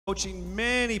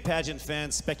Many pageant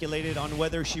fans speculated on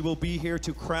whether she will be here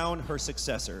to crown her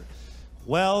successor.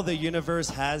 Well, the universe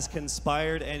has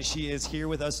conspired and she is here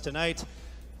with us tonight.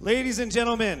 Ladies and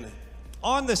gentlemen,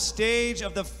 on the stage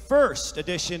of the first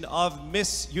edition of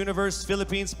Miss Universe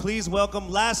Philippines, please welcome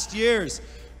last year's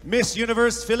Miss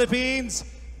Universe Philippines,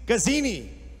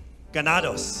 Gazini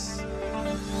Ganados.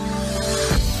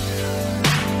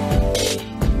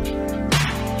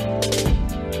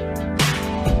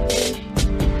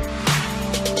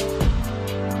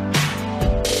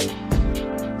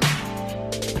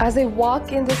 As I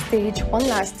walk in the stage one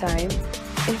last time,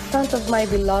 in front of my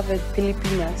beloved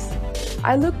Pilipinas,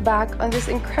 I look back on this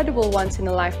incredible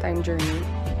once-in-a-lifetime journey.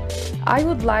 I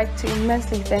would like to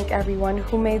immensely thank everyone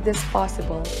who made this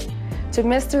possible. To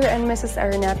Mr. and Mrs.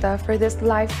 Araneta for this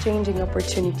life-changing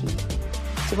opportunity.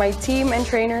 To my team and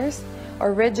trainers,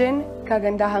 Origin,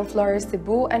 Kagandahang Flores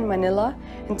Cebu and Manila,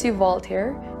 and to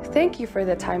Voltaire, thank you for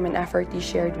the time and effort you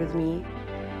shared with me.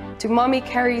 To Mommy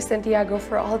Carrie Santiago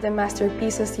for all the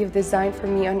masterpieces you've designed for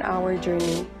me on our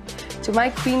journey. To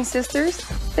my Queen sisters,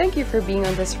 thank you for being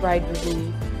on this ride with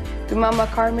me. To Mama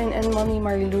Carmen and Mommy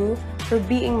Marilu for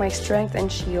being my strength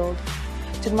and shield.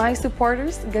 To my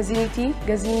supporters, Gazini T,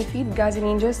 Gazini Feed,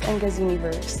 Gazininjas, and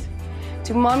Gaziniverse.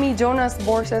 To Mommy Jonas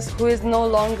Borses, who is no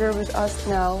longer with us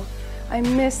now, I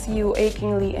miss you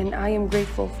achingly and I am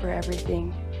grateful for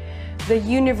everything. The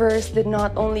universe did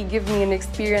not only give me an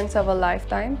experience of a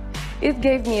lifetime, it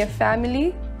gave me a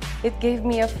family, it gave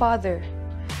me a father,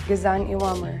 Gazan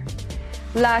Iwamer.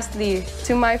 Lastly,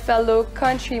 to my fellow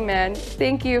countrymen,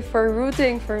 thank you for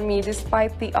rooting for me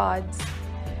despite the odds.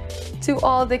 To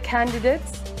all the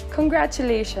candidates,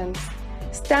 congratulations.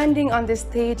 Standing on this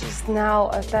stage is now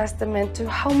a testament to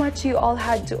how much you all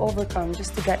had to overcome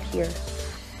just to get here.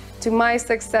 To my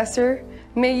successor,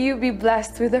 may you be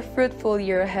blessed with a fruitful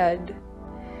year ahead.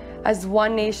 As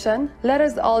one nation, let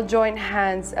us all join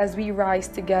hands as we rise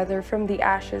together from the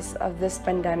ashes of this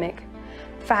pandemic.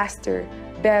 Faster,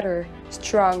 better,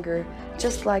 stronger,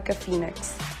 just like a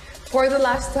phoenix. For the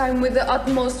last time with the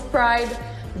utmost pride,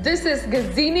 this is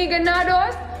Gazini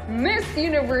Ganados, Miss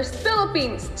Universe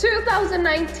Philippines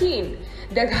 2019.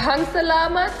 Daghang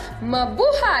salamat,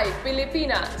 mabuhay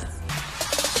Pilipinas!